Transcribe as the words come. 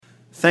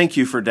Thank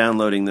you for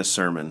downloading this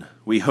sermon.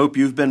 We hope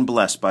you've been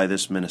blessed by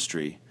this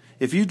ministry.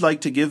 If you'd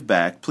like to give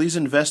back, please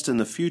invest in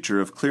the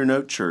future of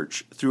Clearnote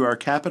Church through our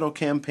capital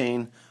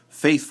campaign,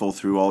 Faithful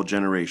Through All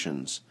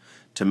Generations.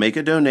 To make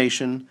a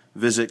donation,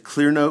 visit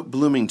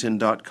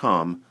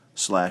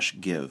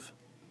clearnotebloomington.com/give.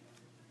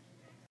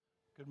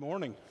 Good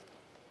morning.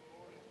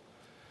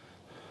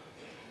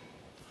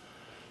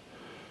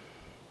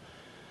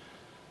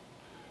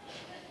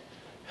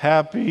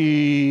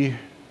 Happy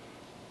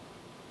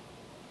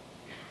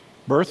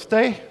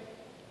birthday.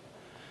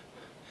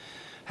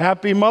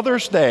 Happy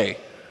Mother's Day.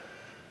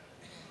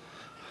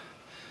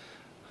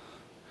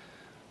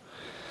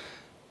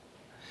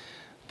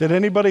 Did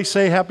anybody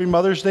say Happy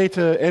Mother's Day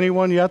to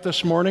anyone yet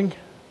this morning?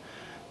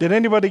 Did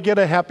anybody get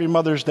a Happy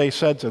Mother's Day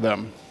said to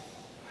them?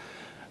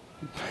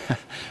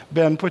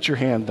 Ben, put your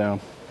hand down.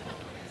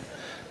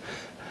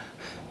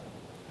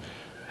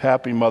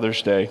 Happy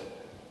Mother's Day.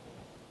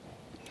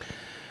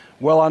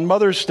 Well, on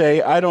Mother's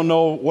Day, I don't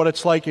know what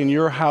it's like in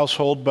your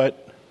household, but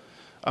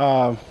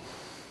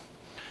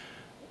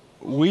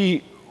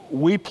we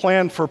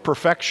plan for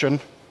perfection,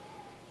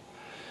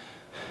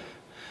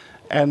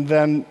 and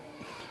then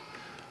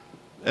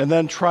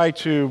try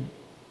to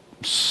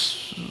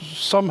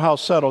somehow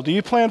settle. Do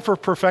you plan for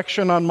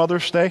perfection on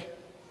Mother's Day?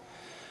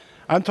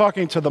 I'm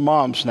talking to the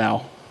moms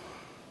now.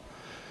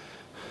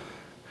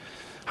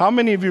 How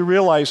many of you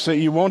realize that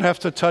you won't have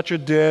to touch a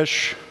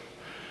dish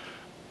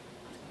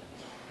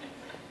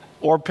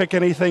or pick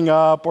anything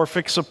up or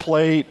fix a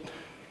plate,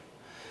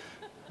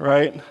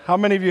 right? How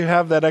many of you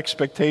have that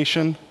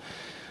expectation?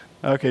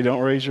 Okay,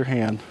 don't raise your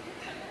hand.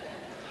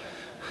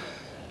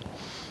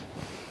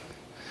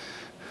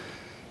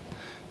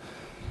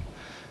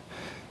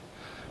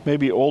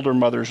 Maybe older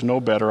mothers know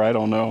better, I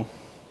don't know.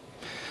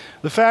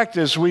 The fact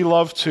is, we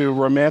love to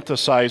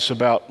romanticize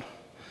about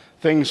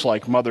things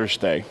like Mother's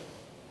Day.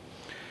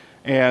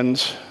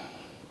 And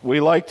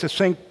we like to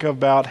think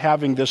about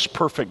having this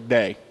perfect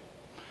day.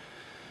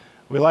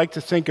 We like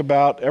to think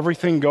about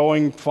everything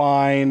going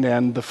fine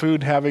and the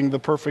food having the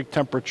perfect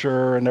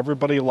temperature and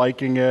everybody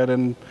liking it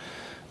and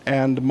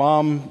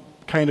mom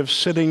kind of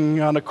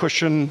sitting on a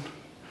cushion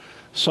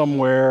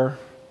somewhere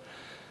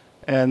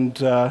and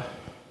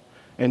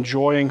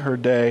enjoying her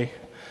day.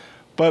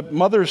 But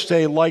Mother's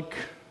Day, like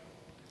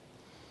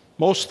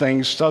most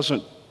things,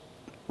 doesn't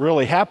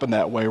really happen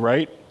that way,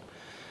 right?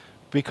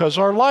 Because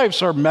our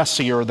lives are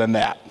messier than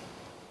that.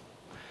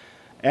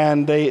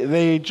 And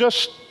they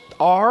just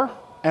are,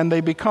 and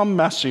they become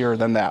messier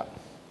than that.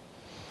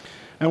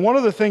 And one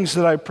of the things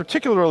that I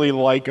particularly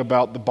like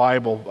about the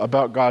Bible,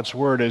 about God's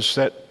Word, is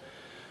that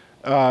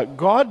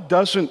God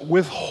doesn't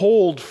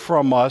withhold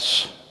from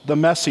us the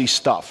messy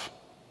stuff.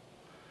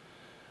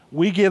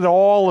 We get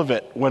all of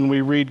it when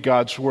we read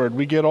God's Word.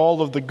 We get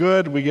all of the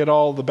good, we get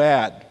all the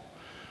bad.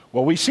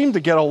 Well, we seem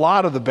to get a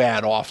lot of the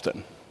bad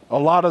often. A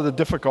lot of the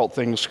difficult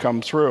things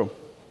come through.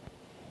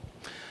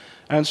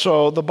 And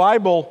so the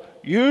Bible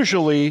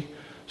usually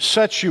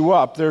sets you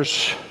up.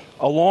 There's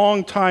a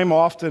long time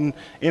often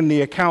in the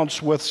accounts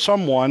with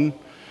someone,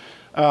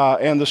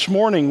 and this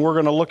morning we're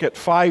going to look at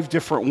 5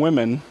 different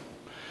women,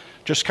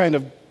 just kind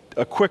of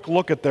a quick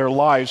look at their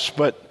lives,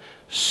 but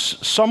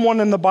someone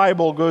in the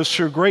Bible goes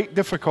through great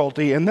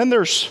difficulty, and then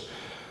there's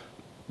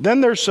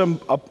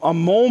a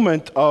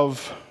moment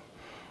of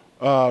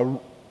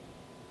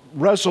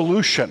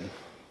resolution.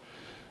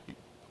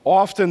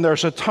 Often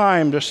there's a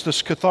time, just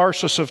this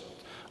catharsis of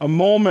a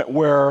moment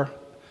where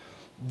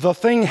the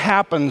thing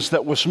happens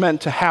that was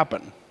meant to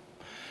happen.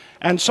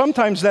 And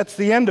sometimes that's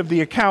the end of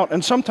the account,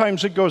 and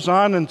sometimes it goes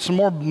on and some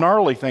more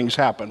gnarly things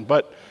happen.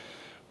 But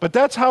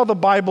that's how the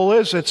Bible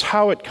is. It's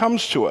how it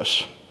comes to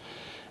us.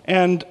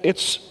 And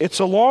it's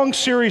a long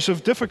series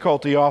of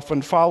difficulty,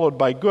 often followed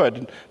by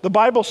good. The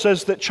Bible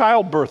says that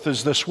childbirth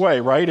is this way,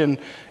 right? In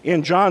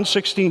John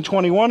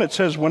 16:21, it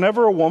says,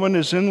 whenever a woman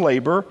is in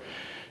labor,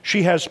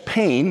 she has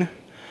pain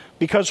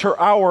because her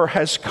hour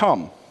has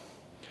come.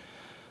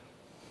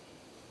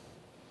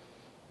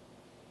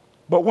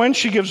 But when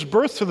she gives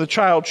birth to the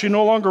child, she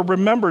no longer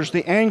remembers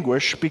the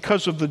anguish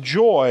because of the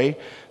joy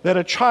that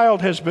a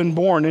child has been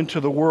born into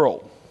the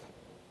world.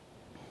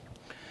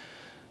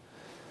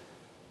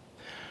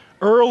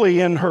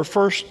 Early in her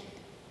first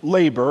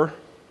labor,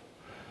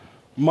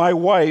 my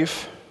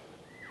wife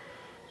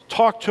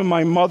talked to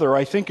my mother,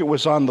 I think it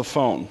was on the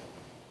phone,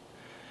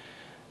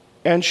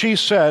 and she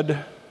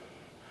said,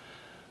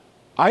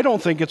 I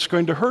don't think it's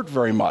going to hurt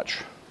very much.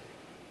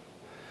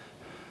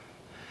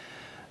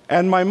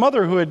 And my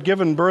mother, who had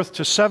given birth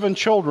to 7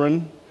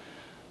 children,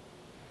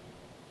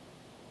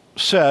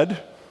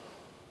 said,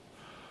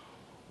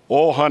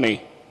 oh,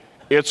 honey,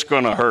 it's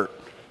going to hurt.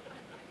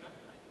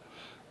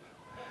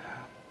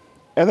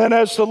 And then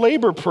as the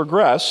labor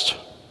progressed,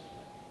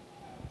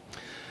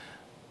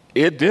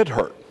 it did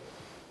hurt.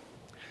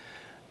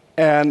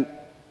 And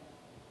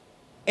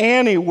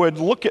Annie would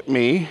look at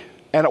me,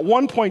 and at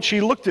one point she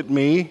looked at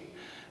me,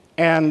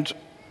 and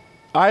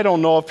I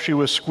don't know if she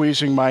was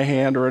squeezing my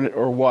hand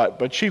or what,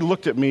 but she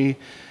looked at me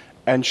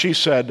and she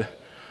said,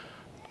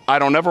 I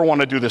don't ever want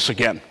to do this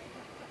again.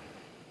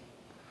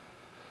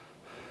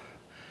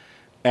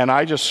 And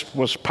I just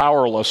was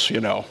powerless,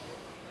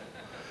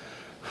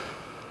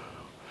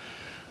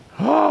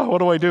 what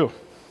do I do?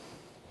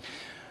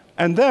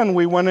 And then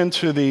we went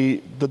into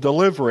the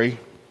delivery,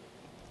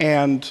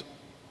 and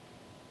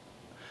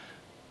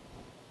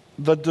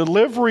the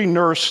delivery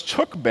nurse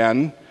took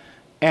Ben,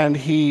 and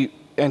she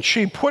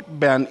put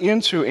Ben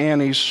into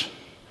Annie's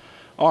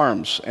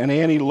arms. And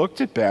Annie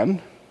looked at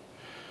Ben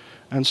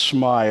and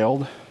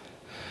smiled.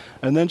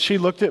 And then she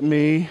looked at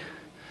me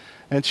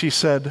and she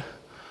said,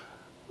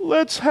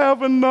 "Let's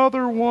have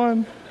another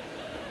one."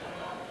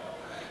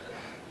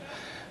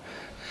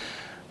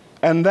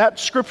 And that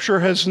scripture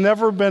has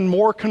never been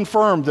more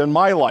confirmed in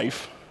my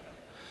life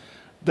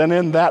than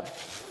in that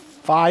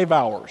 5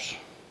 hours.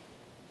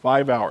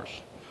 5 hours.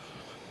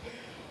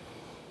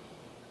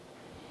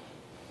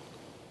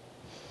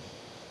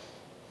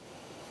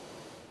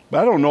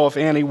 I don't know if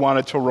Annie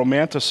wanted to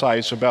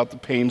romanticize about the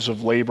pains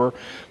of labor,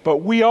 but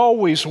we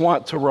always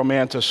want to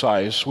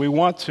romanticize. We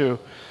want to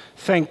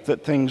think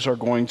that things are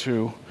going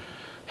to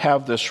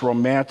have this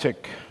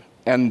romantic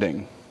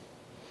ending.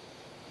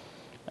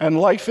 And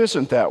life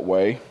isn't that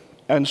way,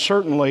 and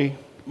certainly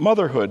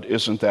motherhood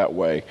isn't that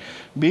way.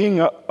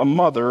 Being a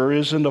mother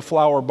isn't a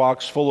flower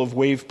box full of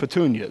wave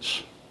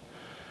petunias.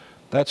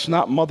 That's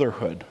not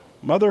motherhood.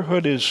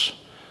 Motherhood is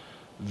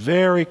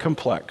very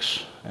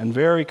complex and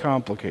very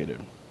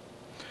complicated.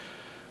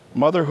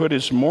 Motherhood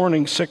is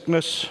morning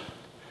sickness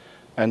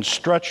and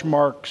stretch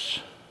marks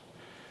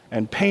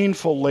and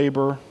painful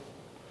labor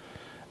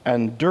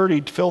and dirty,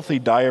 filthy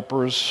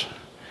diapers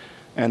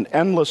and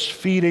endless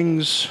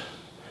feedings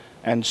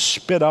and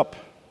spit up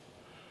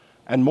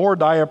and more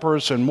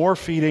diapers and more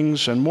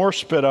feedings and more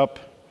spit up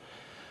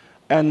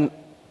and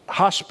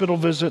hospital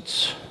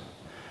visits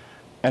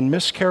and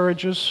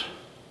miscarriages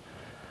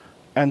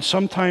and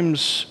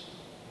sometimes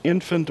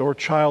infant or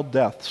child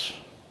deaths.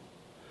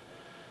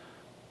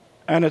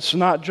 And it's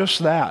not just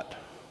that.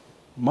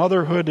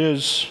 Motherhood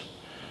is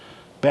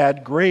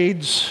bad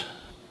grades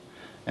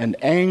and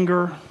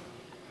anger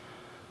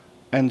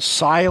and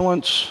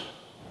silence,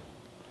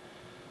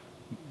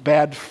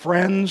 bad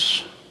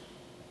friends,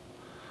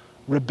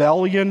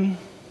 rebellion.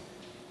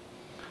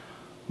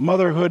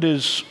 Motherhood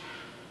is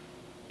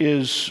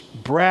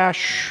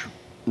brash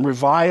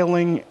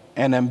reviling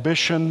and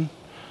ambition.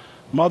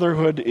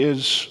 Motherhood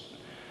is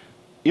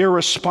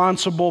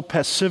irresponsible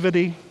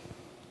passivity.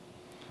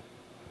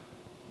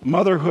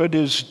 Motherhood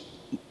is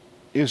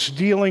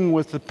dealing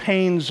with the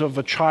pains of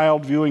a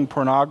child viewing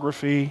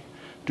pornography,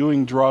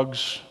 doing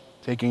drugs,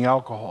 taking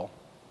alcohol.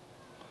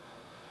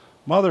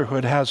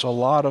 Motherhood has a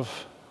lot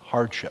of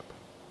hardship.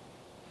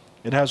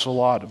 It has a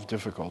lot of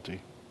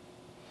difficulty.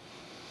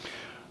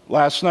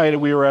 Last night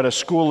we were at a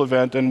school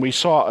event and we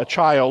saw a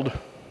child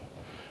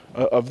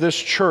of this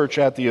church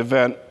at the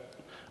event,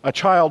 a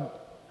child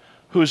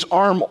whose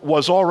arm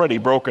was already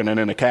broken and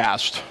in a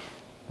cast,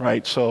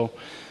 right? So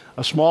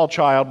a small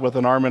child with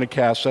an arm in a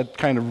cast, that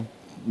kind of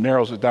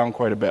narrows it down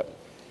quite a bit.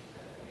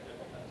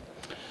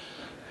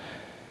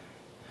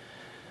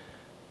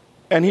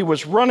 And he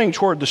was running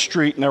toward the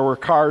street, and there were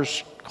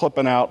cars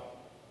clipping out,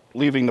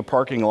 leaving the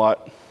parking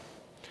lot.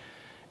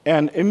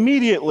 And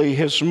immediately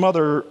his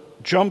mother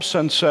jumps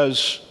and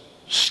says,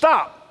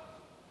 "Stop!"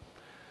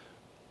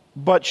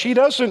 But she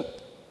doesn't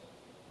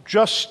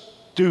just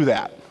do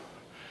that.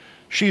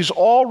 She's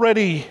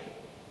already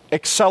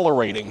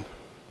accelerating.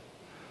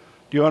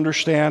 Do you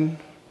understand?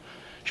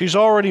 She's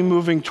already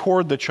moving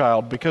toward the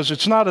child because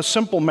it's not a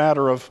simple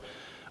matter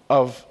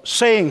of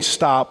saying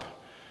stop.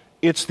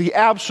 It's the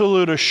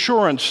absolute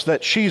assurance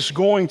that she's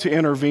going to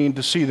intervene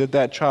to see that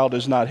that child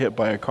is not hit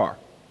by a car.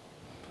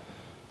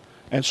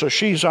 And so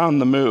she's on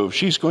the move.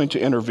 She's going to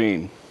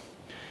intervene.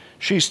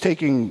 She's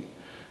taking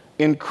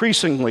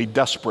increasingly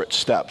desperate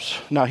steps.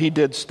 Now, he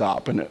did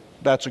stop, and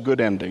that's a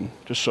good ending,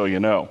 just so you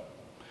know.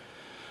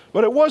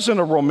 But it wasn't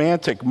a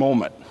romantic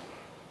moment.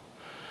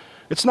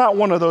 It's not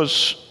one of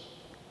those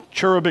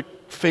cherubic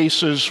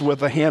faces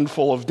with a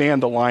handful of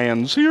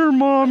dandelions. "Here,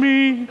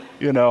 Mommy,"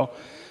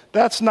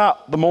 That's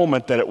not the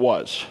moment that it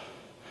was.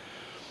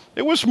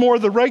 It was more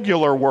the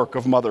regular work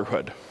of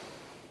motherhood.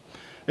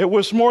 It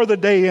was more the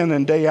day in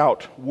and day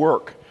out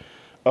work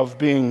of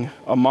being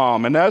a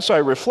mom. And as I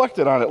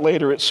reflected on it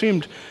later, it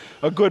seemed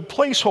a good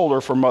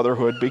placeholder for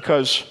motherhood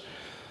because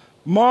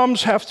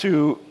moms have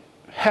to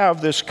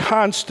have this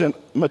constant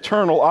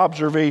maternal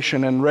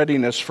observation and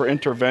readiness for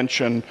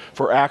intervention,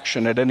 for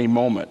action at any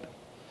moment.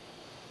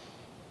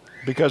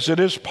 Because it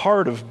is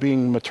part of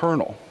being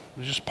maternal.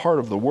 It's just part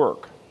of the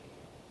work.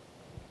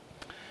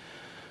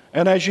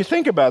 And as you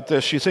think about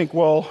this, you think,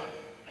 well,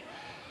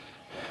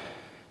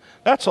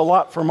 that's a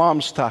lot for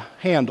moms to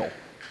handle.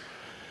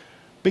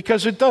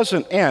 Because it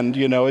doesn't end,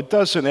 it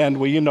doesn't end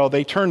where,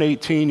 they turn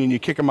 18 and you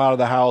kick them out of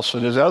the house,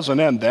 and it doesn't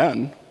end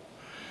then.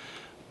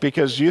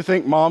 Because you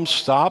think moms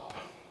stop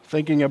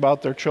thinking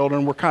about their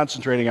children? We're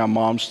concentrating on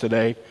moms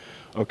today,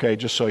 okay,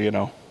 just so you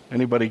know.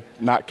 Anybody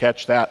not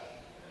catch that?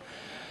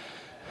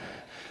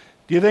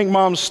 Do you think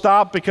moms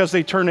stop because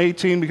they turn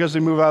 18, because they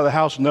move out of the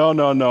house? No.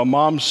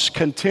 Moms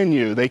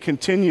continue. They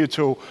continue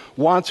to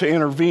want to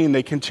intervene.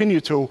 They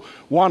continue to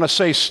want to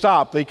say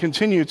stop. They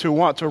continue to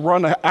want to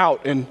run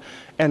out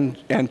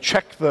and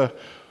check the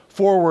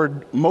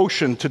forward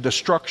motion to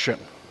destruction.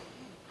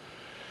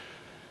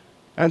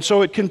 And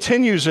so it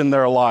continues in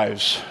their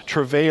lives,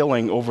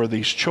 travailing over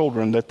these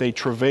children that they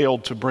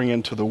travailed to bring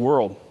into the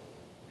world.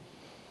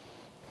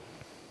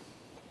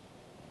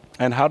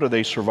 And how do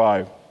they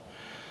survive?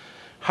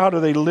 How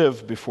do they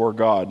live before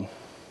God?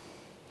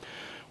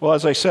 Well,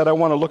 as I said, I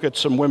want to look at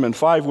some women,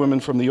 5 women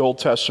from the Old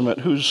Testament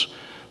whose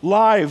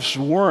lives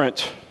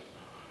weren't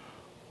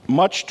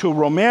much to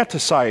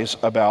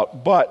romanticize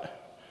about,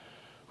 but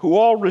who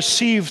all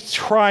received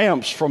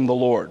triumphs from the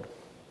Lord,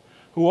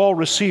 who all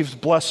received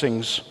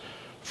blessings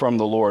from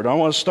the Lord. I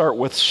want to start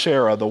with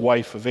Sarah, the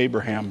wife of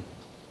Abraham.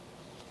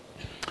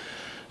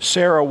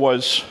 Sarah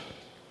was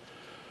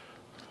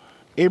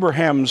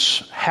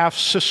Abraham's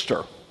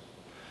half-sister.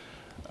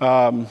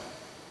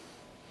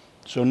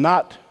 So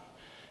not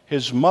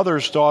his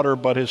mother's daughter,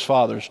 but his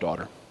father's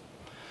daughter.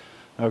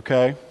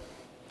 Okay?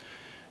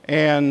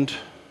 And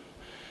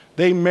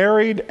they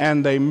married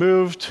and they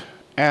moved,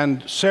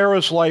 and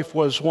Sarah's life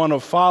was one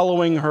of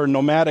following her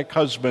nomadic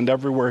husband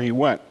everywhere he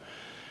went.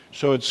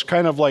 So it's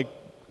kind of like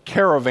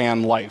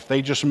caravan life.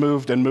 They just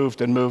moved and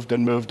moved and moved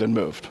and moved and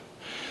moved.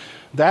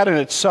 That in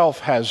itself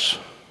has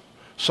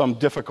some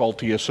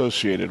difficulty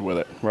associated with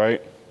it,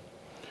 right?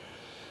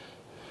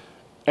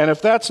 And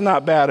if that's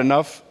not bad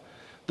enough,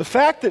 the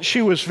fact that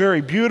she was very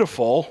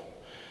beautiful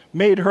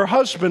made her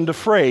husband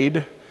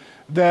afraid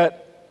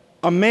that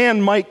a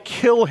man might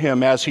kill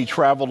him as he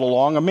traveled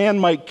along. A man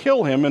might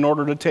kill him in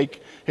order to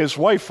take his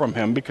wife from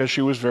him because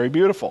she was very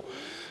beautiful.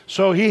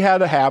 So he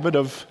had a habit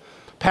of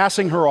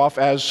passing her off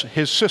as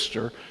his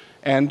sister.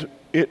 And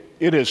it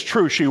is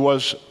true, she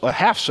was a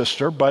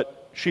half-sister,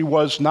 but she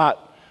was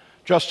not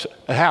just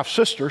a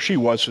half-sister, she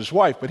was his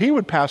wife. But he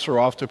would pass her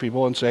off to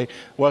people and say,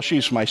 well,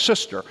 she's my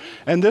sister.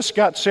 And this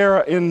got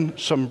Sarah in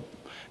some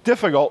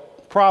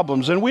difficult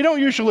problems. And we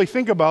don't usually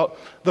think about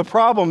the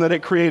problem that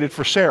it created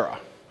for Sarah.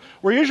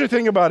 We're usually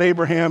thinking about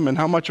Abraham and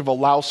how much of a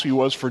louse he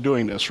was for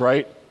doing this,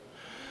 right?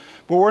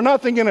 But we're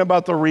not thinking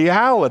about the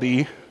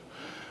reality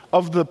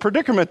of the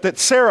predicament that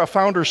Sarah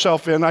found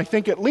herself in, I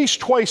think at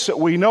least twice that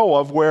we know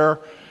of, where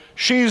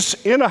she's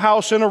in a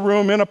house, in a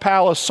room, in a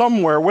palace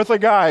somewhere with a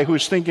guy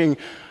who's thinking,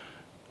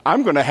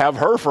 I'm going to have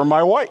her for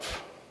my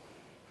wife.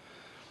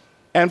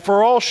 And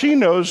for all she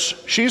knows,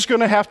 she's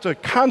going to have to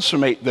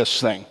consummate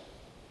this thing.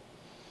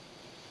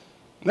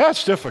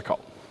 That's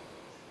difficult.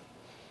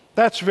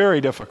 That's very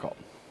difficult.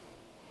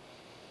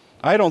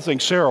 I don't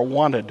think Sarah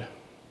wanted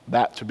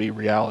that to be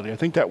reality. I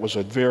think that was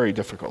a very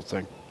difficult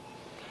thing.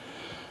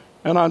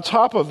 And on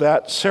top of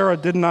that, Sarah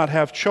did not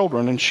have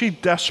children, and she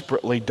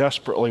desperately,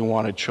 desperately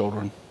wanted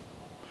children.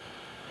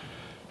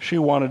 She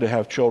wanted to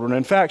have children.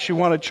 In fact, she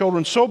wanted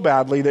children so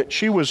badly that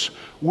she was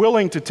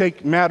willing to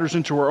take matters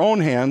into her own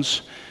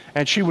hands,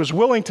 and she was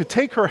willing to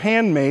take her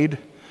handmaid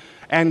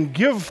and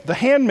give the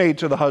handmaid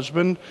to the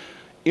husband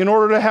in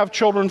order to have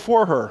children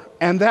for her.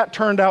 And that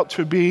turned out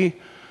to be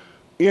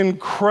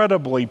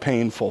incredibly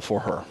painful for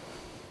her.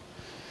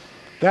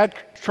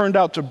 That turned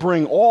out to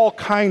bring all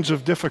kinds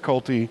of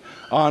difficulty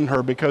on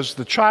her because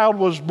the child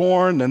was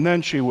born, and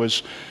then she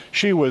was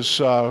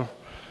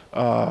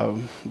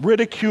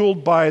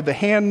ridiculed by the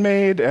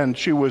handmaid, and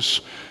she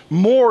was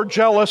more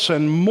jealous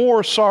and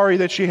more sorry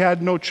that she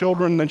had no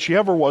children than she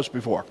ever was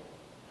before.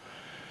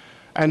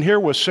 And here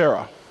was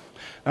Sarah.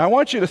 Now I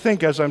want you to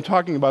think, as I'm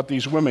talking about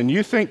these women,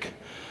 you think,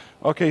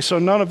 okay, so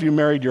none of you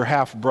married your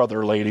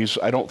half-brother, ladies.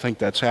 I don't think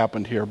that's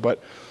happened here,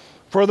 but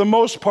for the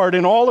most part,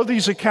 in all of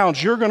these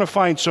accounts, you're going to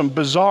find some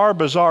bizarre,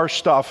 bizarre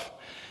stuff,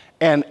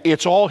 and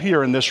it's all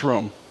here in this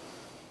room.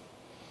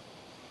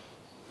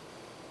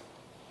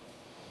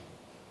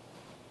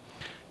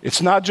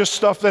 It's not just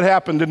stuff that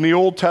happened in the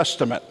Old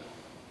Testament.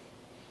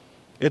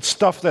 It's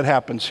stuff that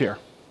happens here.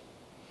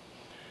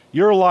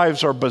 Your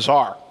lives are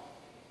bizarre.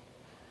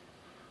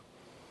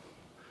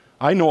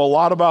 I know a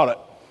lot about it.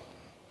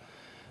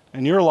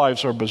 And your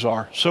lives are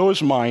bizarre. So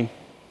is mine.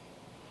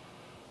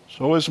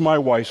 So is my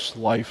wife's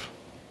life.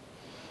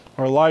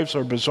 Our lives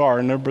are bizarre,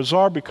 and they're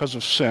bizarre because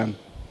of sin.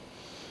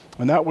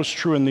 And that was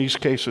true in these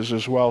cases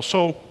as well.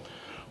 So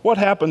what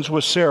happens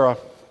with Sarah?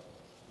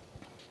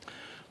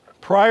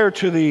 Prior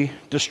to the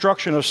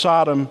destruction of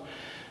Sodom,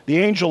 the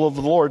angel of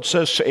the Lord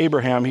says to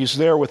Abraham, he's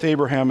there with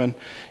Abraham, and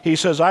he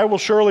says, I will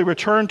surely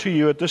return to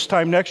you at this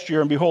time next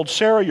year, and behold,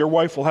 Sarah, your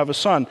wife, will have a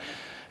son.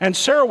 And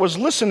Sarah was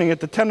listening at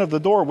the tent of the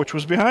door, which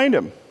was behind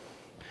him.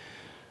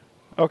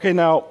 Okay,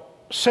 now,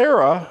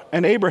 Sarah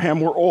and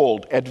Abraham were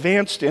old,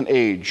 advanced in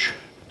age.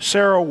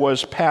 Sarah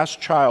was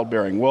past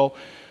childbearing. Well,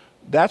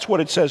 that's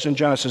what it says in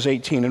Genesis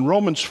 18. In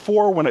Romans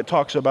 4, when it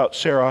talks about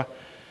Sarah,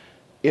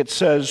 it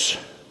says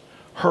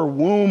her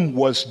womb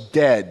was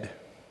dead.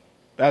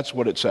 That's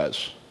what it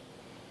says.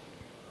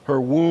 Her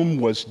womb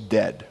was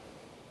dead.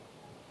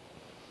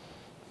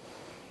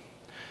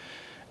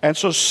 And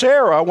so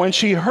Sarah, when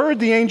she heard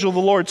the angel of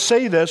the Lord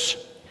say this,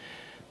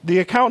 the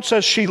account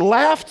says she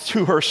laughed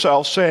to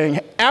herself,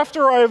 saying,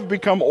 "After I have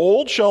become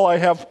old, shall I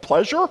have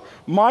pleasure,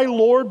 my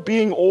Lord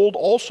being old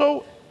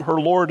also?" Her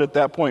Lord at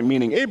that point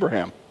meaning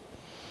Abraham.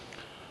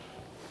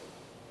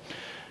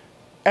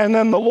 And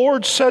then the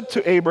Lord said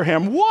to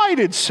Abraham, "Why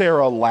did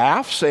Sarah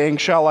laugh, saying,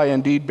 'Shall I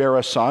indeed bear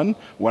a son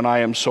when I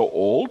am so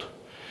old?'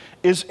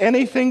 Is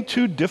anything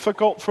too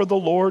difficult for the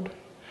Lord?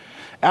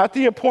 At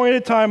the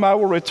appointed time I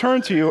will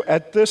return to you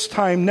at this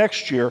time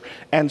next year,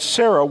 and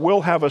Sarah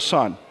will have a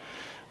son."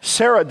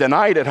 Sarah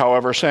denied it,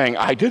 however, saying,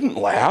 "I didn't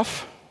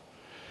laugh,"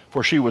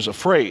 for she was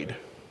afraid.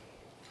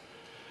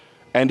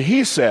 And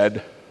he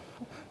said,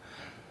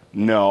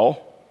 "No,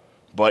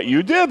 but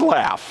you did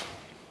laugh.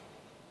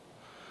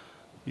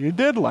 You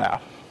did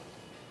laugh."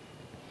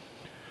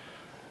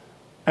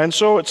 And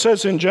so it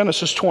says in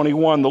Genesis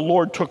 21, the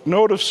Lord took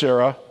note of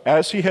Sarah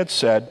as he had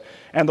said,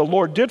 and the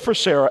Lord did for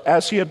Sarah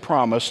as he had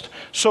promised.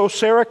 So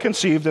Sarah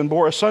conceived and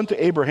bore a son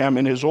to Abraham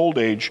in his old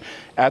age,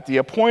 at the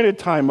appointed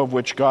time of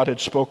which God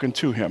had spoken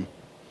to him.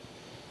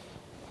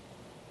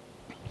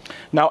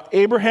 Now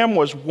Abraham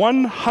was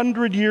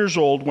 100 years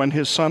old when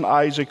his son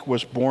Isaac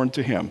was born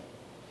to him.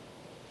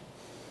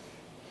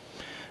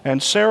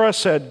 And Sarah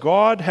said,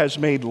 "God has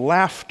made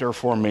laughter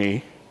for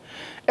me.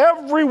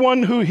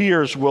 Everyone who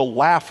hears will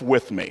laugh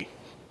with me."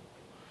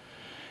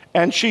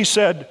 And she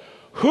said,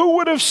 "Who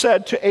would have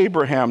said to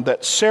Abraham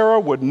that Sarah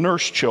would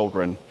nurse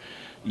children?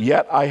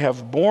 Yet I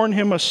have borne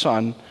him a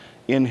son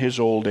in his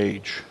old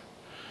age."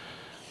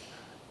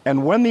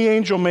 And when the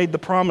angel made the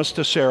promise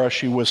to Sarah,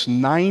 she was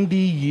 90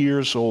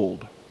 years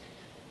old.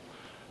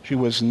 She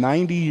was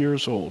 90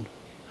 years old.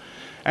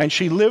 And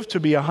she lived to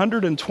be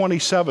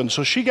 127,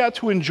 so she got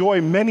to enjoy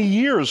many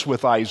years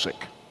with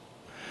Isaac.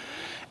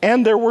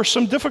 And there were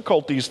some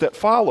difficulties that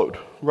followed,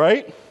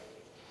 right?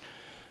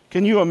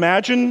 Can you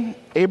imagine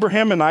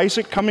Abraham and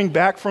Isaac coming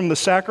back from the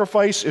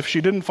sacrifice if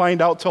she didn't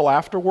find out till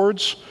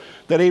afterwards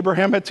that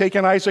Abraham had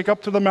taken Isaac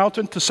up to the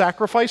mountain to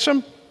sacrifice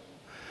him?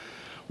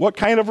 What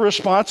kind of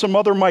response a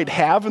mother might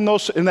have in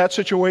that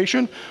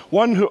situation?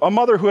 A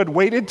mother who had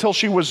waited till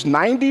she was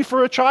 90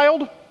 for a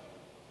child?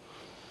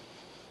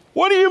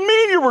 What do you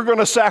mean you were going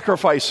to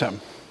sacrifice him?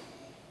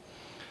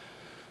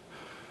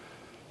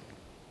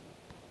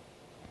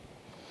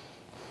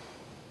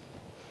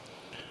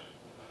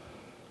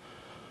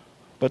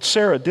 But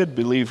Sarah did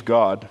believe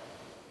God,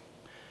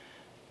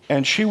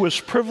 and she was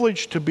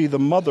privileged to be the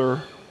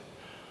mother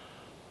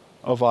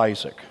of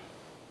Isaac.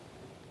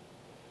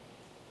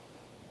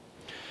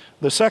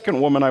 The second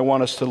woman I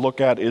want us to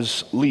look at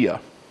is Leah.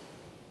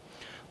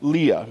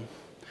 Leah.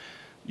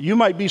 You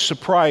might be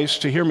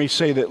surprised to hear me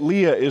say that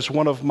Leah is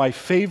one of my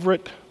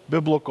favorite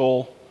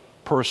biblical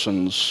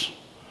persons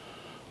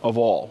of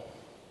all.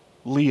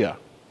 Leah.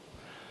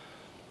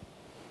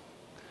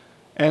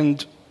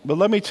 But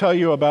let me tell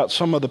you about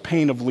some of the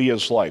pain of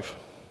Leah's life.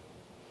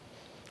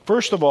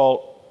 First of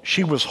all,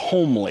 she was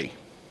homely.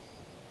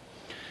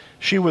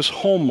 She was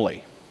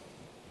homely.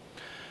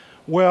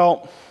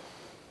 Well,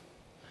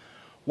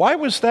 why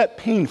was that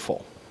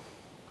painful?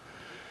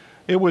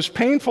 It was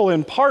painful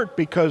in part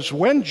because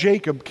when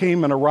Jacob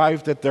came and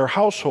arrived at their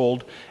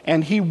household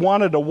and he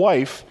wanted a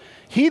wife,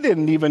 he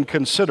didn't even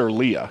consider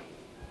Leah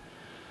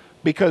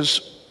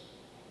because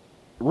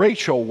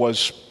Rachel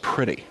was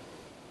pretty.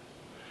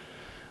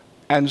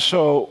 And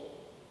so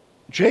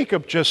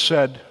Jacob just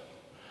said,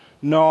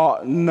 no,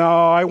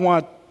 I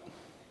want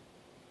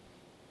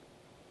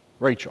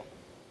Rachel.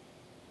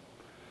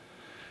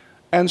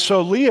 And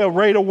so Leah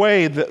right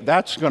away,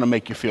 that's going to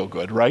make you feel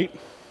good, right?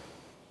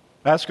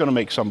 That's going to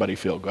make somebody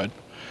feel good.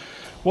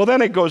 Well,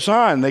 then it goes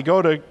on. They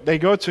go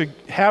to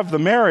have the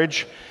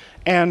marriage,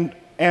 and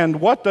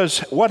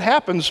what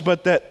happens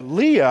but that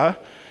Leah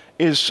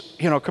is,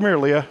 come here,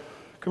 Leah.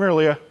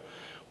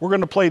 We're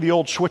going to play the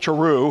old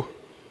switcheroo,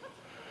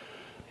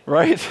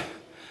 right?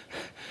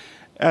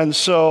 And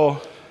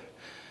so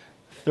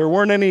there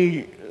weren't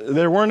any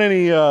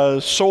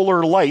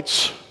solar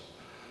lights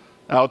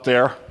out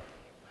there.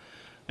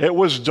 It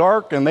was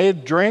dark, and they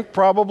drank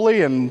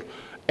probably, and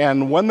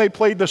when they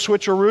played the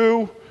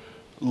switcheroo,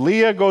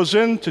 Leah goes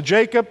in to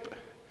Jacob,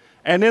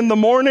 and in the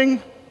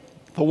morning,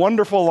 the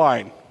wonderful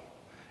line,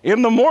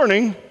 "In the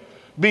morning,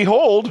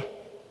 behold,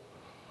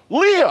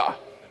 Leah."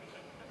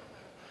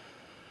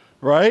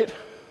 Right?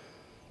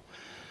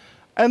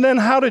 And then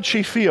how did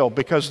she feel?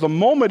 Because the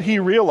moment he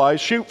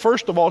realized,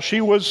 first of all,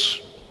 she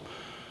was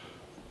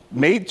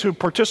made to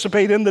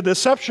participate in the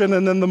deception,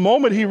 and then the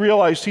moment he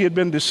realized he had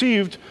been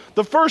deceived,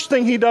 the first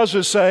thing he does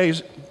is say,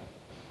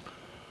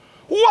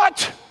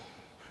 "What?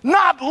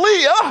 Not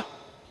Leah?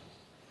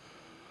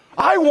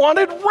 I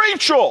wanted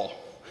Rachel."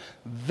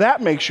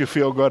 That makes you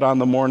feel good on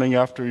the morning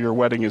after your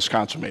wedding is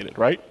consummated,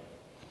 right?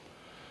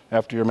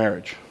 After your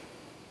marriage.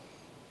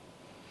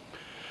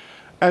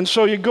 And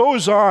so it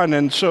goes on,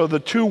 and so the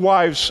two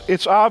wives,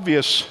 it's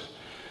obvious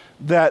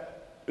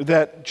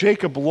that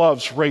Jacob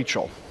loves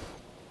Rachel.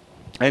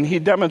 And he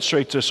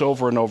demonstrates this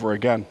over and over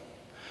again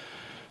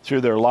through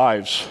their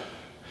lives.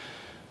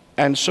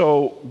 And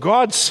so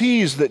God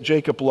sees that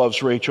Jacob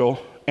loves Rachel,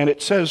 and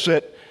it says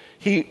that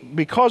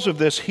because of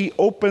this, he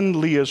opened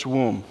Leah's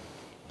womb.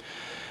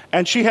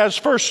 And she has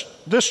first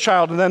this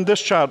child and then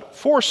this child,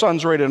 4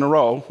 sons right in a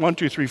row, 1,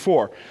 2, 3,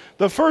 4.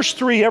 The first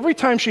 3, every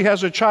time she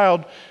has a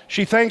child,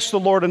 she thanks the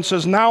Lord and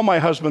says, now my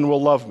husband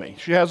will love me.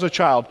 She has a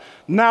child,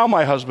 now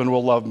my husband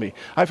will love me.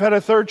 I've had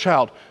a 3rd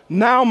child,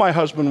 now my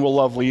husband will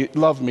love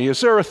me. Is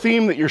there a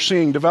theme that you're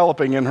seeing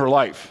developing in her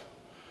life?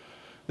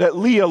 That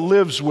Leah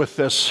lives with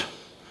this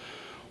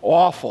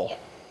awful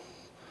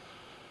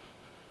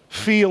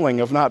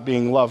feeling of not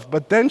being loved.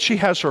 But then she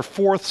has her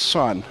 4th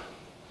son.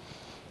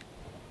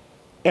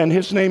 And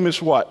his name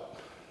is what?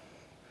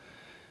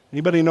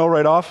 Anybody know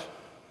right off?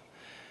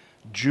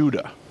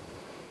 Judah.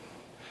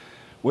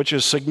 Which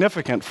is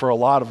significant for a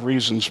lot of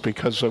reasons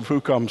because of who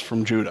comes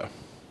from Judah.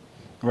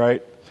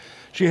 Right?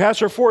 She has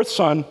her 4th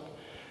son,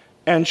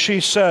 and she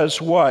says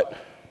what?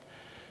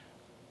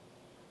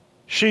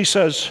 She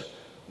says,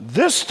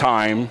 this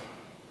time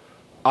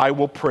I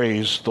will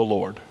praise the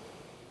Lord.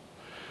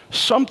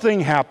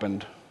 Something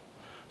happened.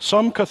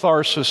 Some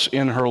catharsis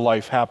in her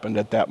life happened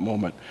at that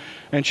moment.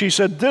 And she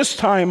said, this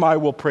time I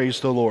will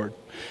praise the Lord.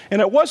 And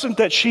it wasn't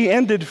that she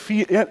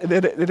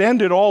it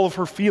ended all of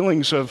her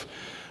feelings of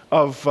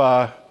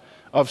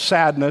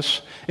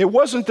sadness. It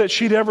wasn't that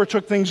she'd ever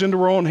took things into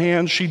her own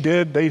hands. She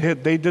did. They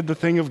did the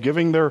thing of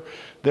giving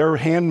their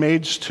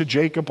handmaids to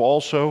Jacob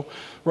also,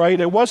 right?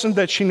 It wasn't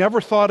that she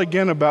never thought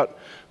again about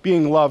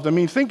being loved. I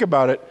mean, think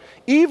about it.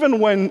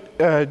 Even when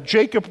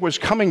Jacob was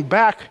coming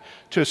back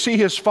to see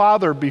his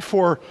father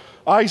before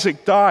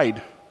Isaac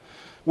died,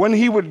 when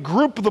he would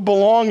group the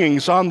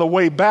belongings on the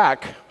way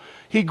back,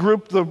 he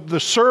grouped the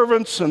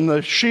servants and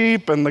the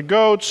sheep and the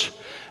goats,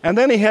 and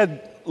then he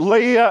had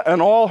Leah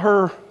and all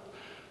her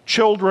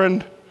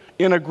children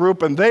in a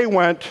group, and they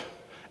went,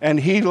 and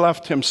he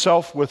left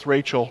himself with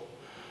Rachel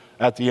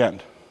at the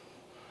end,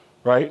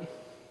 right?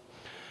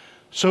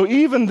 So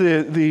even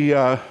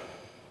the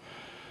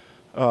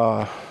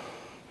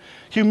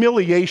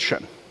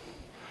humiliation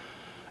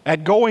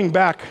at going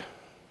back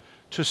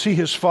to see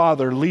his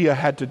father, Leah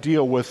had to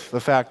deal with the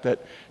fact that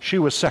she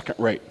was second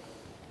rate.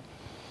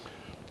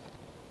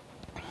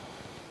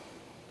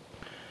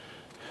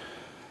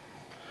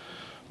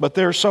 But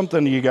there's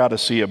something you got to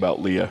see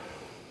about Leah.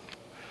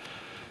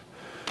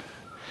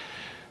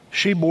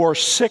 She bore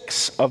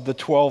 6 of the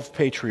 12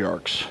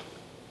 patriarchs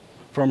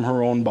from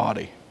her own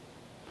body.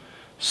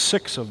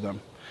 6 of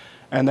them.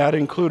 And that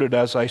included,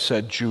 as I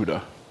said,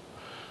 Judah,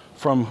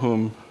 from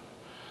whom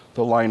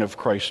the line of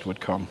Christ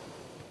would come.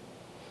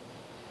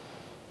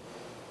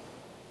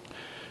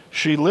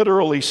 She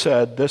literally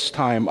said, this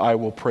time I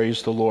will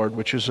praise the Lord,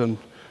 which is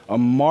a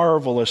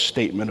marvelous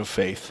statement of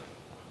faith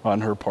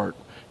on her part,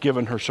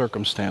 given her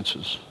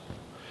circumstances.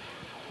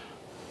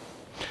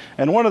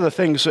 And one of the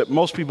things that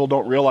most people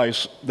don't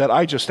realize that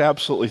I just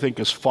absolutely think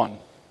is fun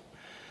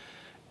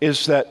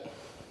is that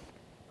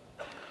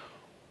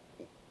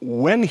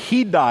when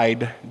he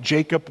died,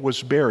 Jacob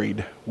was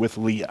buried with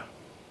Leah.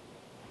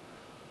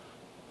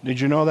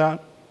 Did you know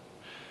that?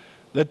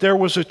 That there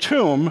was a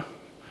tomb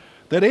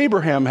that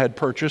Abraham had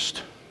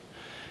purchased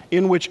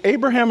in which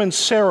Abraham and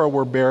Sarah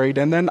were buried,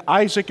 and then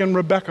Isaac and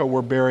Rebekah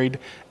were buried,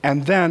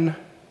 and then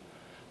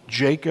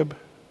Jacob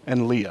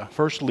and Leah,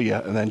 first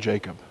Leah and then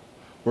Jacob,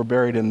 were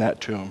buried in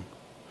that tomb.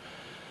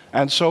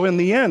 And so in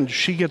the end,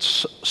 she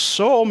gets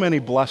so many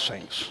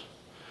blessings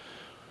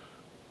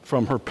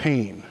from her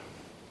pain.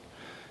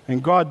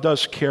 And God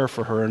does care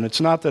for her, and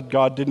it's not that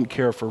God didn't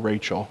care for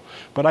Rachel,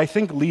 but I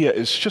think Leah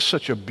is just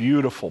such a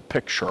beautiful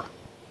picture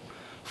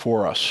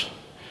for us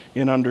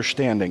in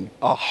understanding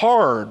a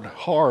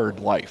hard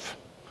life,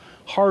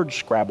 hard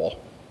scrabble.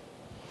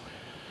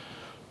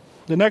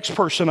 The next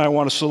person I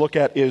want us to look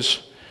at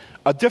is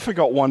a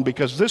difficult one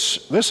because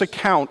this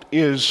account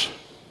is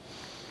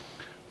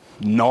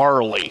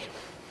gnarly,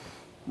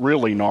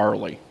 really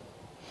gnarly,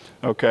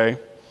 okay?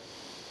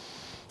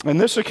 In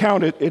this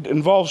account, it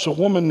involves a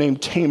woman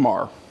named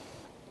Tamar.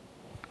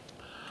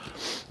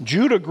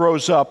 Judah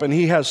grows up and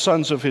he has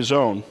sons of his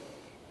own.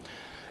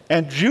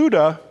 And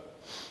Judah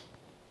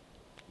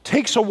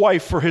takes a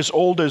wife for his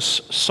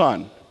oldest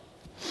son.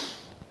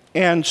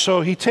 And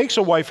so he takes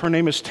a wife, her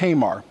name is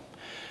Tamar.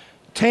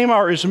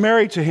 Tamar is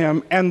married to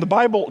him, and the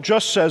Bible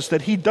just says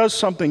that he does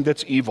something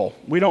that's evil.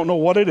 We don't know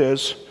what it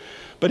is,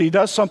 but he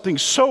does something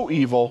so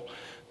evil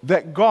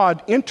that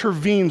God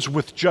intervenes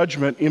with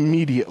judgment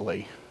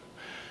immediately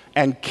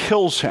and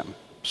kills him.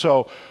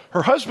 So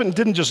her husband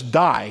didn't just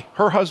die.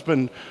 Her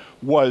husband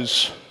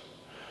was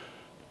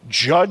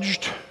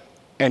judged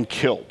and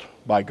killed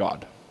by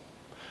God.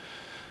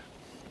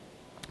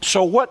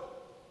 So what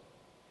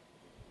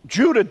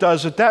Judah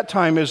does at that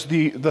time is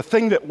the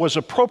thing that was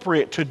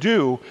appropriate to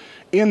do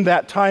in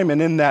that time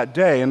and in that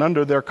day and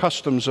under their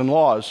customs and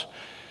laws.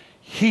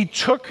 He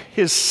took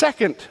his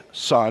second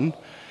son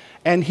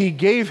and he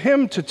gave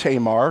him to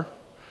Tamar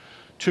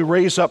to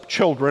raise up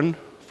children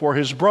for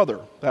his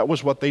brother. That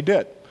was what they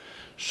did.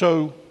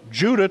 So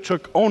Judah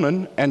took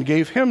Onan and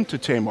gave him to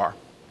Tamar.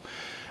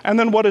 And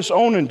then what does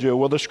Onan do?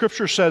 Well, the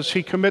scripture says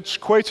he commits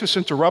coitus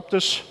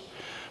interruptus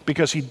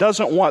because he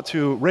doesn't want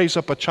to raise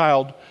up a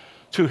child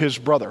to his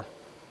brother.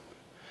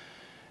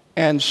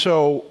 And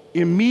so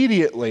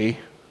immediately,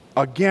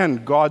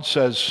 again, God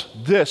says,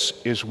 this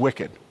is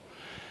wicked.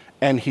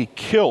 And he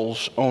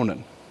kills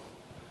Onan,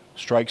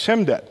 strikes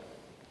him dead.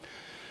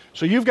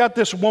 So you've got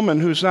this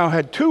woman who's now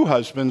had two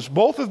husbands.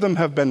 Both of them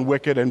have been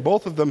wicked, and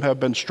both of them have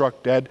been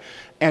struck dead.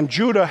 And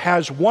Judah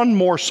has one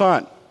more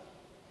son.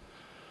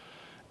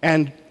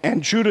 And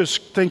Judah's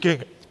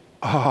thinking,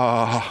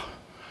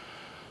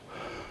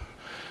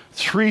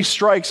 3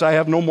 strikes, I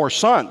have no more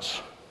sons,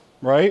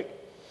 right?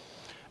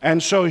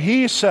 And so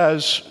he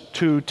says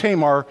to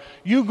Tamar,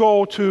 you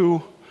go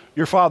to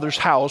your father's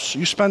house,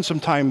 you spend some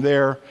time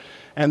there,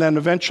 and then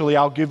eventually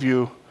I'll give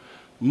you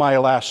my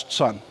last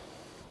son.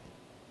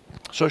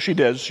 So she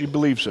does, she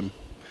believes him.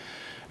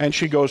 And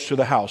she goes to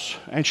the house,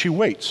 and she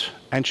waits,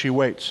 and she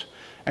waits,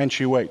 and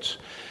she waits.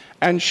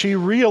 And she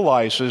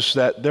realizes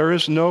that there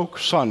is no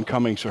son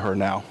coming to her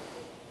now.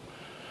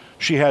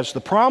 She has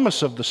the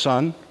promise of the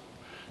son.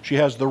 She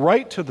has the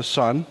right to the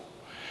son.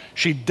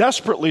 She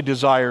desperately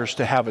desires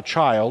to have a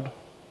child.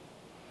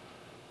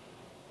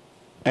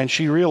 And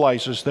she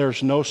realizes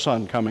there's no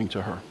son coming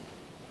to her.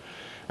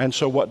 And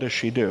so what does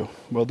she do?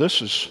 Well,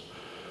 this is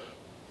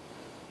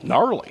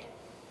gnarly.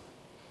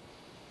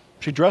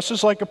 She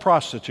dresses like a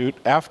prostitute.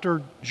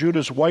 After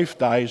Judah's wife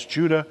dies,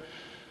 Judah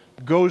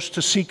goes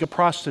to seek a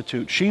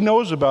prostitute. She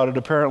knows about it,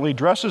 apparently,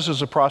 dresses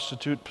as a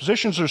prostitute,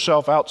 positions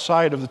herself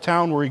outside of the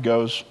town where he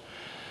goes,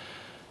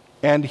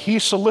 and he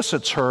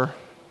solicits her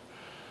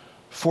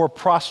for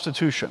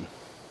prostitution.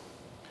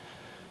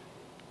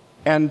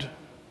 And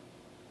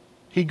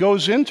he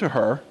goes into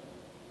her,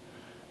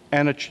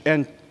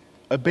 and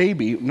a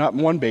baby, not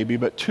one baby,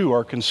 but 2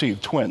 are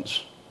conceived,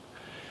 twins.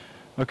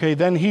 Okay,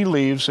 then he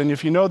leaves, and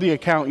if you know the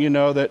account, you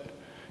know that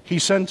he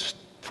sends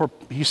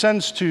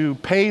to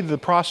pay the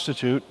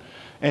prostitute,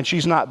 and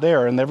she's not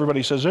there, and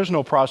everybody says there's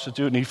no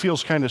prostitute, and he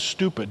feels kind of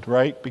stupid,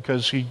 right?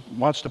 Because he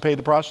wants to pay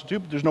the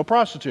prostitute, but there's no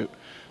prostitute.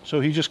 So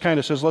he just kind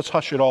of says, let's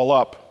hush it all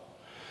up.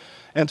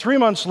 And 3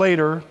 months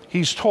later,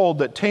 he's told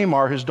that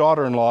Tamar, his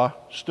daughter-in-law,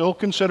 still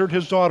considered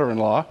his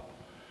daughter-in-law,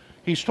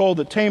 he's told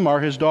that Tamar,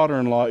 his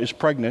daughter-in-law, is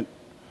pregnant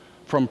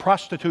from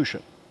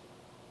prostitution.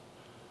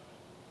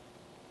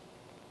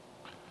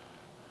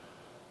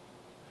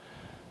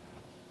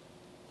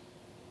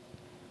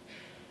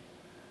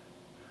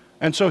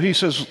 And so he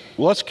says,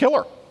 well, let's kill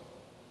her.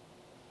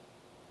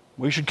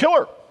 We should kill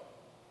her.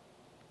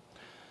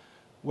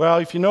 Well,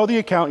 if you know the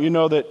account, you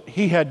know that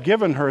he had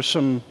given her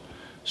some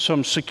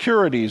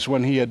securities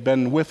when he had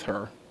been with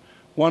her.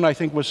 One, I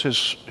think, was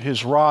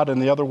his rod,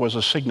 and the other was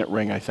a signet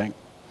ring, I think.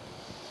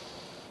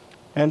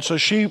 And so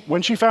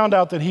when she found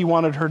out that he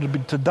wanted her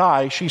to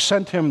die, she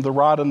sent him the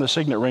rod and the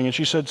signet ring, and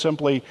she said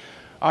simply,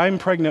 I'm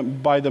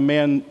pregnant by the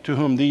man to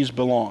whom these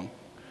belong.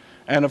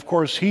 And of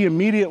course, he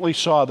immediately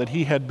saw that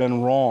he had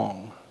been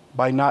wrong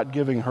by not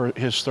giving her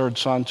his 3rd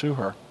son to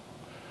her.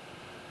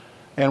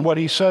 And what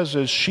he says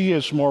is, she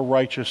is more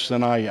righteous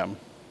than I am.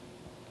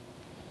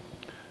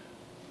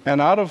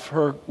 And out of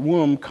her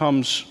womb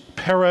comes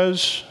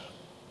Perez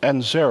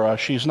and Zerah.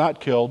 She's not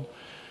killed.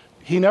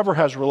 He never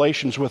has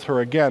relations with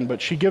her again,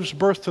 but she gives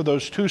birth to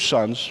those 2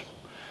 sons,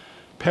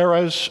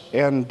 Perez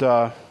and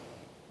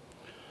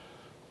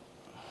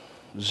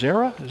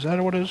Zerah? Is that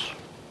what it is?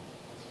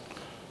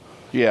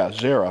 Yeah,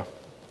 Zerah.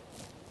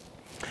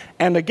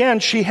 And again,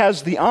 she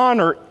has the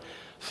honor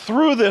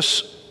through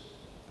this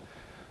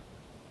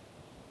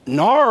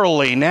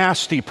gnarly,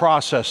 nasty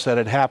process that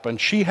had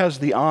happened. She has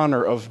the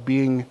honor of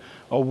being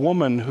a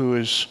woman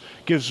who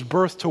gives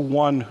birth to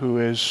one who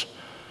is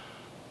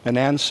an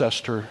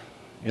ancestor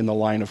in the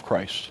line of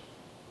Christ.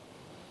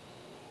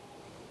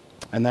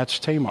 And that's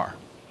Tamar.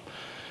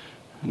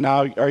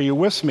 Now, are you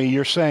with me?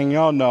 You're saying,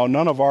 oh no,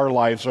 none of our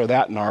lives are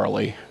that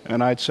gnarly.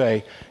 And I'd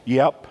say,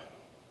 yep.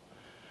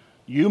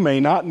 You may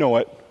not know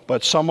it,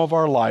 but some of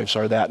our lives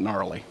are that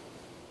gnarly.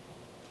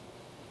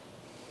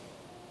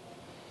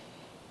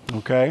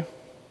 Okay?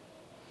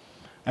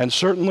 And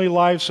certainly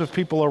lives of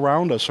people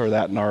around us are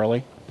that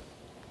gnarly.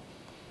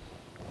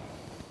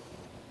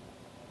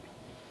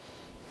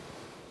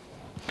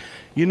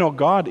 You know,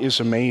 God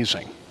is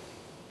amazing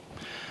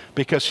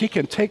because he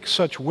can take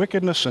such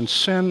wickedness and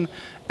sin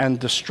and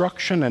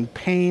destruction and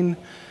pain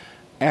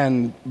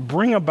and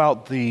bring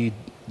about the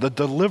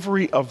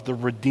delivery of the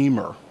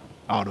Redeemer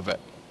out of it.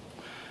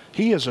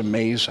 He is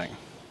amazing.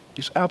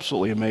 He's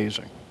absolutely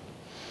amazing.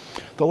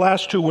 The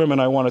last 2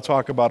 women I want to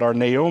talk about are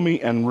Naomi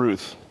and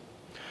Ruth.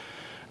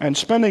 And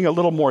spending a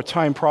little more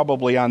time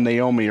probably on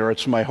Naomi, or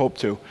it's my hope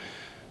to.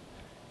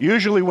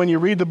 Usually when you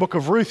read the book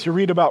of Ruth, you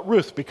read about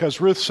Ruth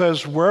because Ruth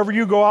says, wherever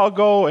you go, I'll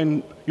go,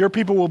 and your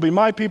people will be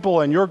my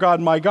people, and your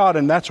God, my God.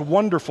 And that's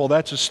wonderful.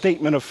 That's a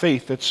statement of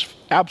faith. It's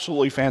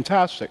absolutely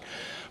fantastic.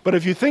 But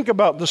if you think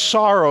about the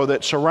sorrow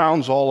that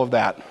surrounds all of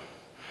that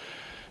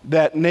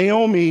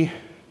Naomi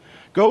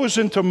goes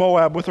into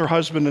Moab with her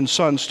husband and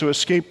sons to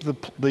escape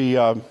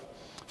the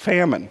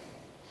famine.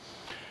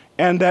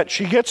 and that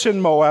she gets in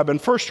Moab,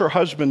 and first her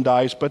husband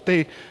dies, but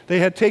they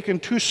had taken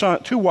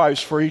two wives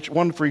for each,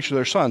 one for each of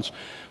their sons.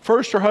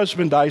 First her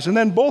husband dies, and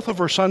then both of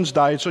her sons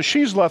died, so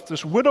she's left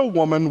this widow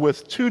woman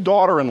with 2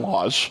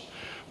 daughter-in-laws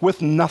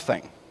with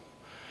nothing.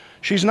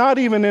 She's not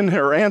even in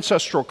her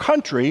ancestral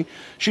country.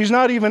 She's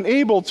not even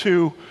able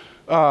to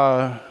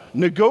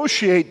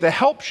negotiate the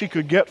help she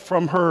could get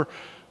from her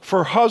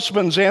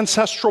husband's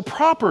ancestral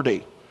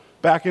property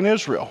back in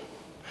Israel.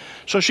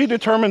 So she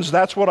determines,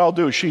 that's what I'll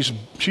do. She's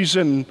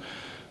in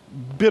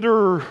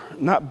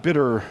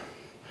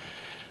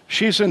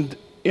she's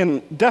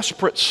in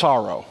desperate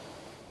sorrow,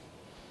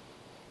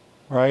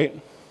 right?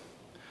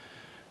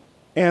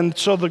 And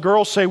so the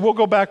girls say, we'll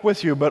go back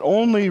with you, but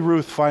only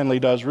Ruth finally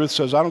does. Ruth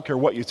says, I don't care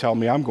what you tell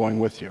me, I'm going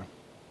with you.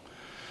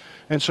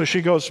 And so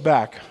she goes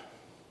back.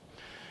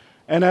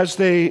 And as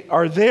they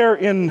are there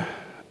in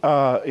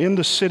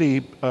the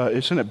city,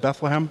 isn't it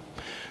Bethlehem?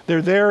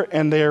 They're there,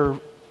 and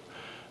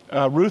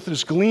Ruth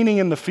is gleaning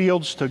in the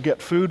fields to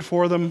get food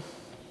for them,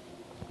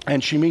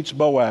 and she meets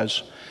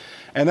Boaz.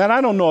 And then I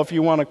don't know if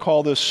you want to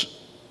call this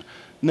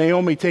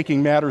Naomi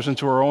taking matters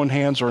into her own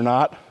hands or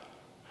not,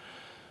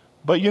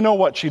 but you know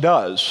what she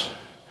does.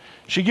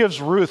 She gives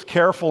Ruth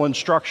careful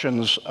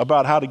instructions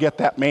about how to get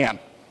that man,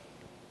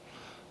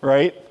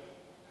 right?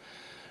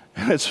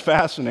 And it's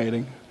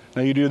fascinating.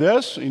 Now you do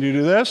this, and you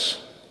do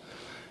this,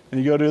 and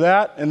you go do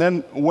that, and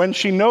then when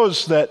she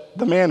knows that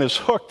the man is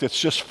hooked, it's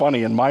just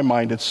funny. In my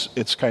mind,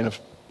 it's kind of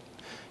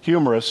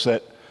humorous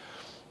that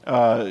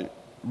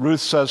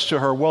Ruth says to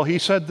her, well, he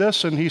said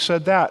this and he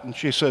said that. And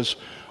she says,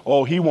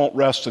 oh, he won't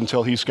rest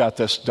until he's got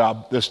this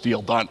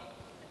deal done.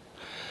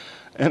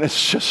 And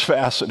it's just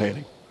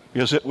fascinating,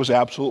 because it was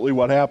absolutely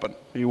what happened.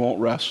 He won't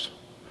rest.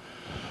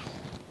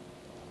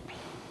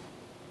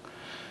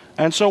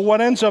 And so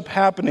what ends up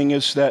happening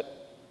is that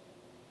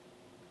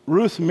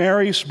Ruth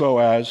marries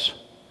Boaz,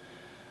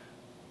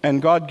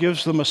 and God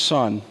gives them a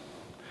son.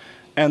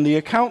 And the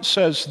account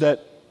says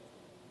that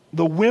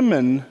the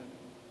women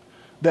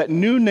that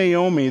knew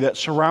Naomi, that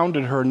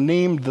surrounded her,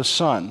 named the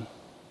son,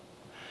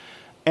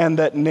 and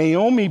that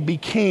Naomi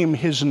became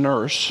his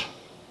nurse,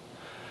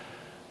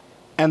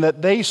 and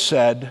that they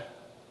said,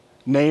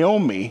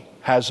 Naomi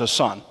has a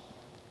son.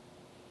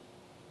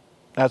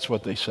 That's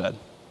what they said.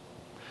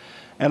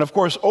 And of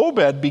course,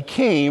 Obed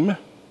became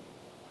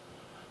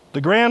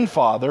the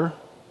grandfather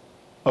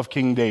of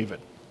King David.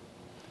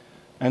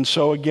 And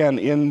so again,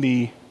 in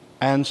the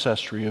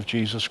ancestry of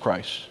Jesus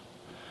Christ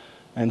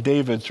and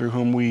David, through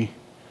whom we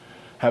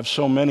have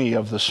so many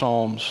of the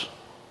Psalms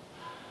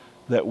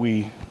that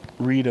we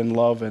read and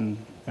love and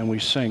we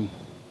sing.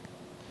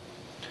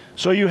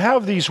 So you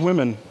have these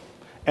women,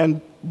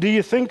 and do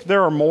you think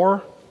there are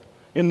more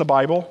in the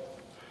Bible?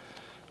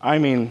 I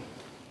mean,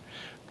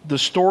 the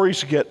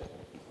stories get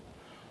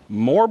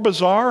more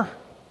bizarre,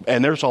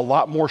 and there's a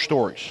lot more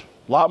stories,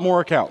 a lot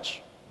more accounts.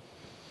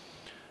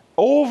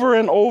 Over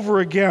and over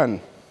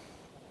again,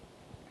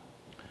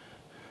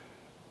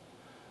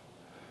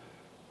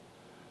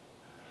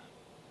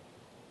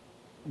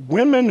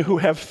 women who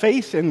have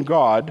faith in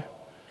God,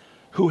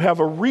 who have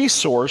a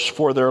resource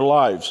for their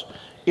lives.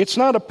 It's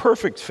not a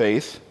perfect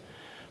faith,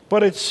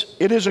 but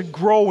it is a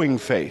growing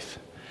faith.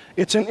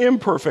 It's an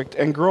imperfect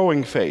and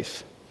growing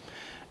faith.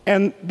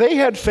 And they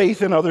had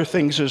faith in other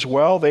things as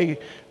well. They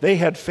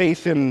had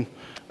faith in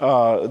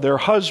their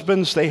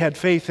husbands. They had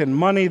faith in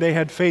money. They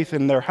had faith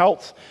in their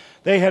health.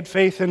 They had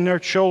faith in their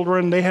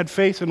children. They had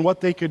faith in what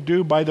they could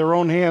do by their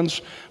own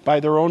hands, by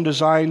their own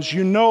designs.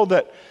 You know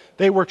that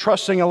they were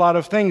trusting a lot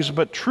of things,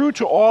 but true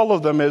to all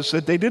of them is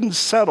that they didn't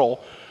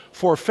settle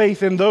for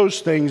faith in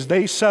those things.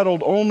 They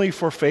settled only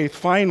for faith,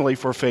 finally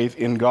for faith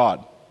in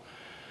God.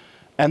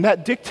 And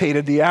that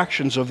dictated the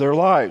actions of their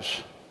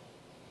lives.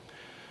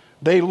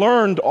 They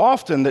learned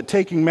often that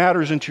taking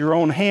matters into your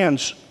own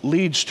hands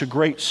leads to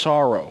great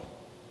sorrow.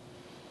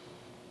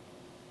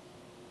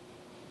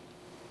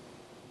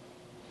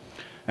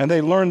 And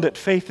they learned that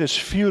faith is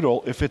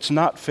futile if it's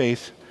not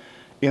faith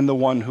in the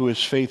one who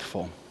is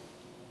faithful.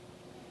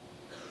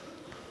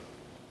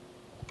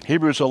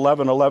 Hebrews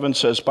 11:11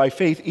 says, by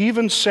faith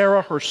even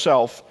Sarah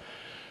herself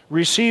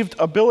received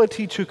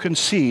ability to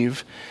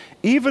conceive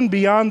even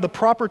beyond the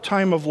proper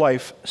time of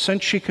life,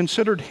 since she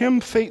considered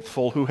him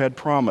faithful who had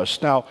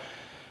promised. Now,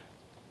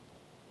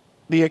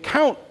 the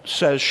account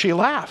says she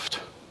laughed.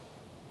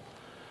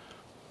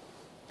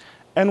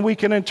 And we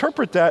can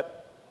interpret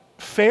that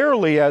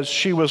fairly as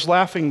she was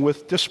laughing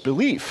with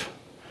disbelief.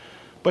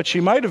 But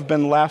she might have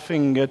been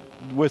laughing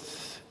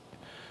with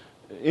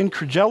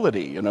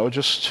incredulity,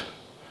 just,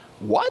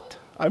 what?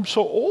 I'm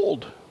so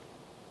old.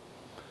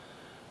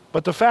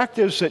 But the fact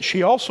is that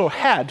she also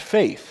had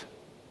faith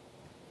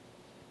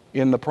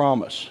in the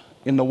promise,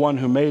 in the one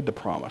who made the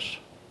promise.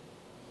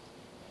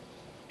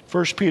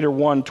 1 Peter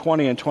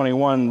 1:20 and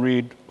 21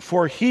 read,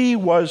 for he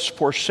was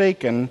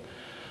foreknown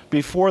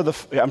before the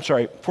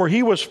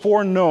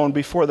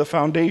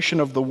foundation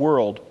of the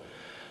world,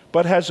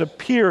 but has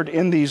appeared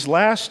in these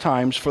last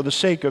times for the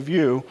sake of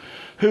you,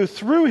 who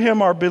through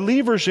him are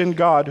believers in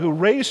God, who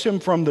raised him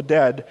from the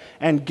dead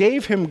and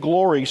gave him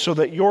glory, so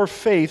that your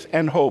faith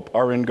and hope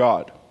are in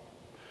God.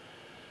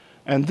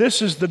 And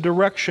this is the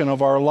direction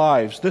of our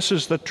lives. This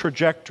is the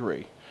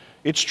trajectory.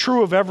 It's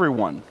true of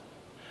everyone.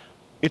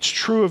 It's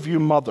true of you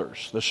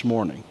mothers this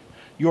morning.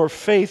 Your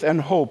faith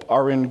and hope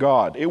are in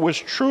God. It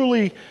was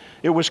clearly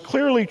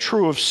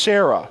true of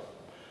Sarah.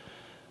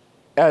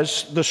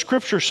 As the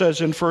scripture says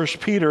in 1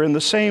 Peter, in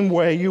the same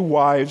way, you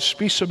wives,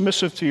 be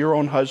submissive to your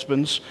own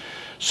husbands,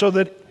 so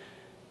that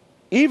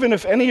even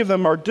if any of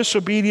them are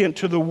disobedient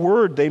to the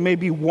word, they may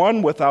be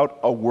won without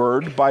a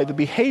word by the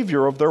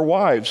behavior of their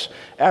wives,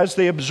 as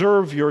they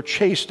observe your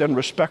chaste and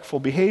respectful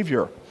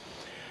behavior.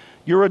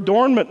 Your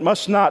adornment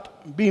must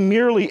not be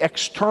merely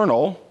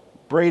external,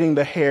 braiding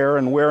the hair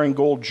and wearing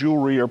gold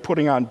jewelry or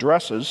putting on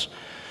dresses,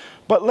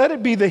 but let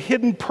it be the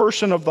hidden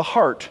person of the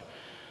heart,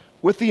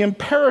 with the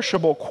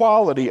imperishable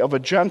quality of a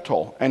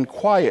gentle and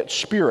quiet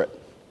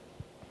spirit,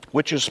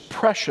 which is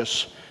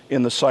precious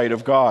in the sight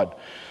of God.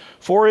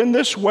 For in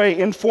this way,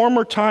 in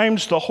former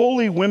times, the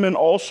holy women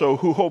also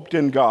who hoped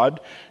in God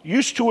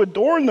used to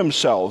adorn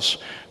themselves,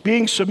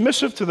 being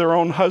submissive to their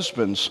own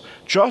husbands,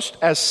 just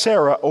as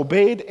Sarah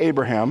obeyed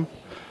Abraham,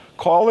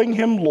 calling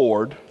him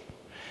Lord,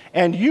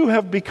 and you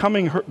have become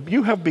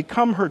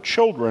her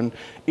children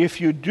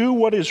if you do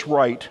what is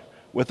right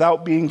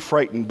without being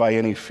frightened by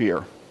any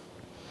fear.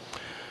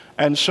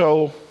 And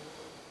so,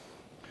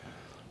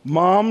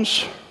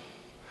 moms,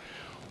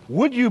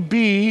 would you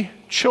be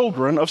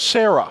children of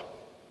Sarah?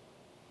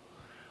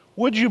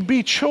 Would you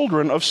be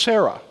children of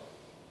Sarah?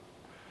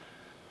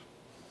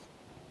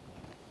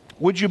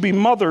 Would you be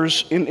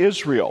mothers in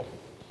Israel?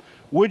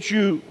 Would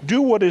you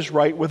do what is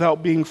right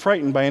without being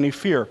frightened by any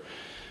fear?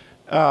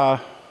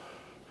 And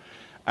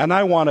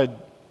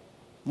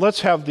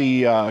let's have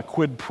the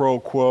quid pro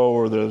quo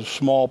or the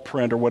small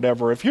print or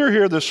whatever. If you're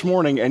here this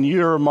morning and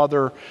you're a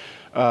mother,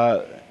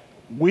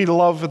 we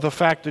love the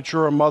fact that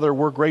you're a mother.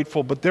 We're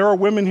grateful. But there are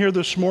women here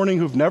this morning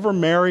who've never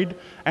married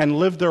and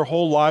lived their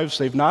whole lives.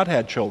 They've not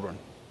had children.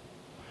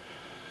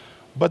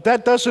 But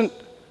that doesn't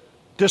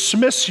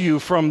dismiss you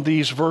from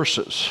these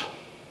verses.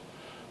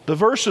 The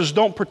verses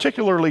don't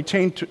particularly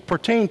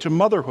pertain to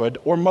motherhood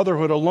or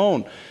motherhood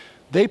alone.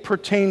 They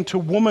pertain to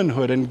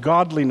womanhood and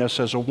godliness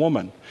as a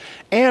woman.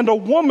 And a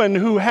woman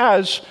who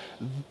has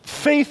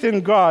faith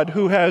in God,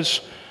 who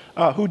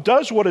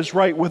does what is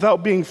right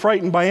without being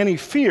frightened by any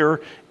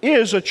fear,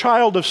 is a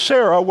child of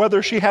Sarah,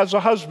 whether she has a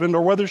husband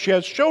or whether she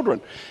has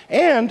children.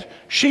 And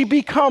she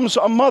becomes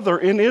a mother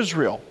in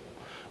Israel.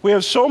 We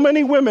have so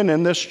many women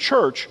in this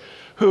church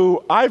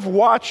who I've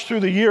watched through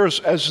the years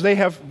as they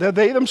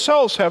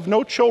themselves have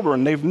no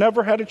children. They've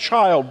never had a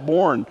child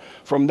born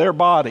from their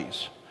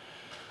bodies.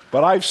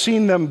 But I've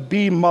seen them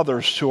be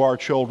mothers to our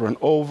children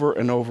over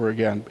and over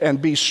again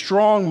and be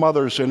strong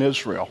mothers in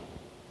Israel.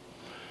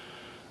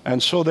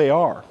 And so they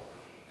are.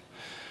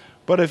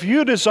 But if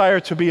you desire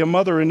to be a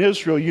mother in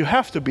Israel, you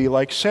have to be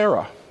like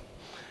Sarah.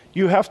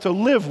 You have to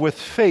live with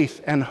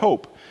faith and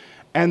hope.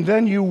 And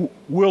then you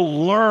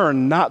will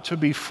learn not to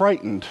be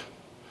frightened.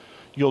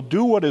 You'll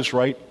do what is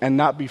right and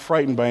not be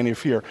frightened by any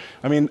fear.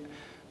 I mean,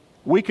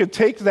 we could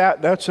take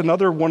that's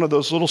another one of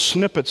those little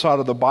snippets out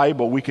of the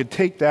Bible. We could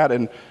take that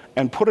and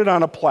put it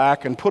on a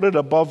plaque and put it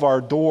above our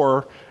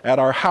door at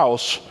our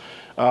house.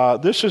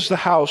 This is the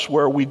house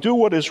where we do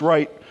what is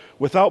right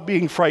without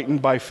being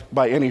frightened by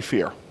any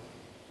fear.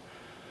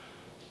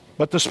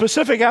 But the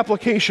specific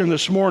application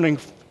this morning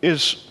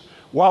is,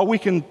 while we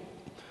can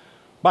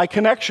by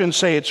connection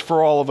say it's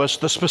for all of us,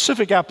 the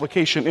specific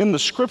application in the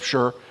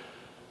scripture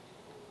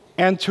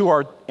and to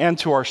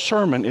our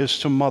sermon is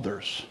to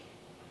mothers.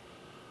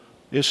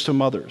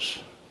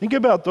 Think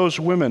about those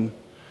women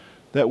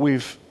that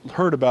we've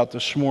heard about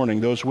this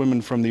morning, those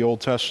women from the Old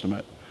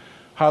Testament,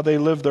 how they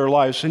lived their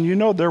lives. And you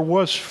know, there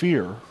was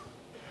fear,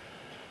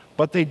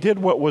 but they did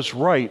what was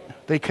right.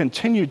 They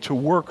continued to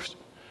work,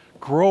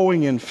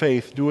 growing in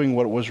faith, doing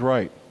what was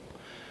right.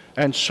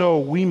 And so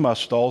we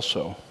must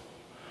also.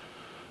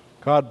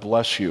 God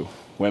bless you,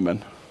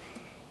 women.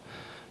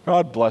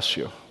 God bless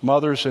you.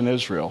 Mothers in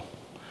Israel,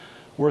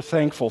 we're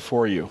thankful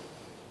for you.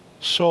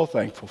 So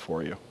thankful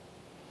for you.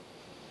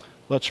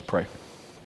 Let's pray.